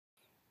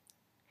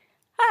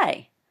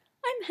Hi,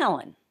 I'm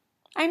Helen.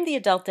 I'm the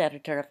adult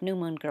editor of New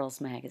Moon Girls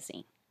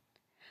magazine.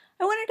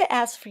 I wanted to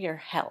ask for your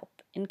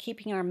help in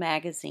keeping our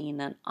magazine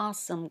an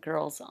awesome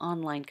girls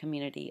online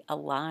community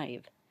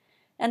alive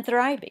and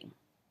thriving.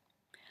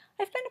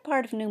 I've been a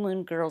part of New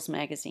Moon Girls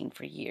magazine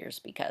for years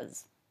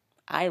because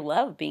I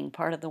love being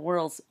part of the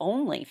world's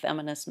only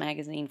feminist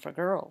magazine for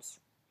girls.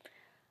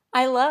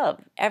 I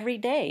love every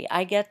day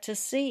I get to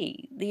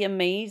see the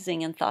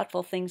amazing and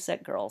thoughtful things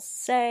that girls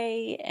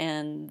say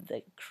and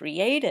the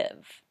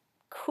creative,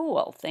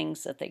 cool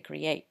things that they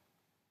create.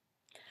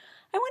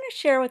 I want to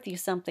share with you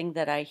something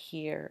that I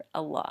hear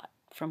a lot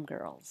from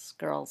girls.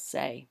 Girls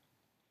say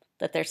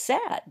that they're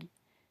sad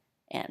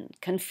and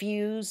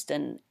confused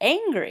and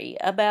angry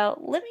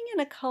about living in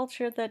a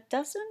culture that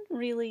doesn't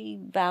really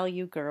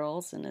value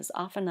girls and is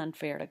often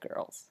unfair to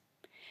girls.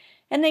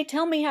 And they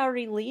tell me how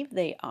relieved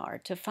they are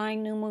to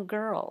find New Moon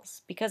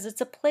Girls because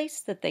it's a place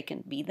that they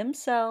can be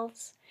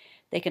themselves,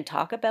 they can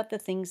talk about the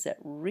things that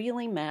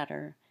really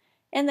matter,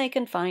 and they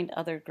can find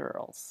other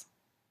girls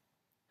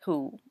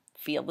who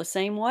feel the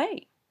same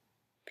way.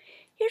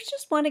 Here's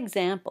just one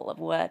example of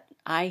what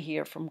I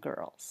hear from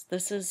girls.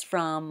 This is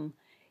from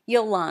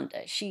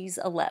Yolanda. She's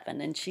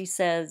 11, and she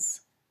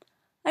says,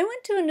 I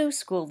went to a new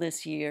school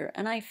this year,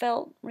 and I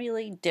felt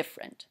really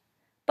different.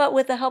 But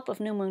with the help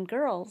of New Moon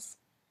Girls,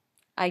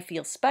 I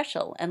feel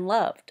special and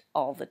loved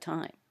all the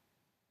time.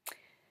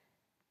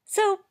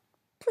 So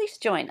please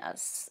join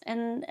us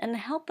and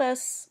help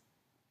us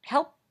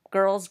help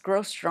girls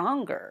grow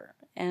stronger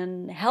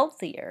and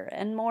healthier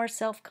and more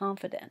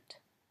self-confident.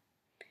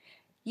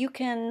 You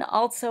can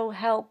also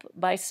help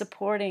by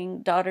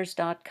supporting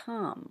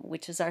daughters.com,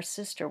 which is our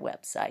sister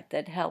website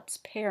that helps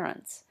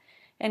parents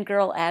and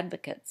girl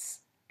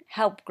advocates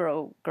help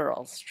grow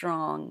girls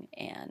strong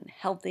and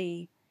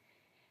healthy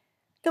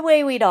the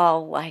way we'd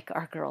all like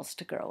our girls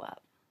to grow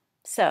up.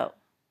 So,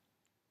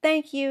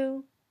 thank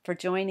you for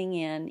joining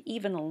in.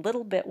 Even a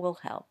little bit will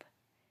help.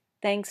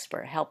 Thanks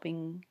for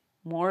helping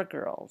more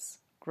girls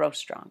grow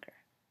stronger.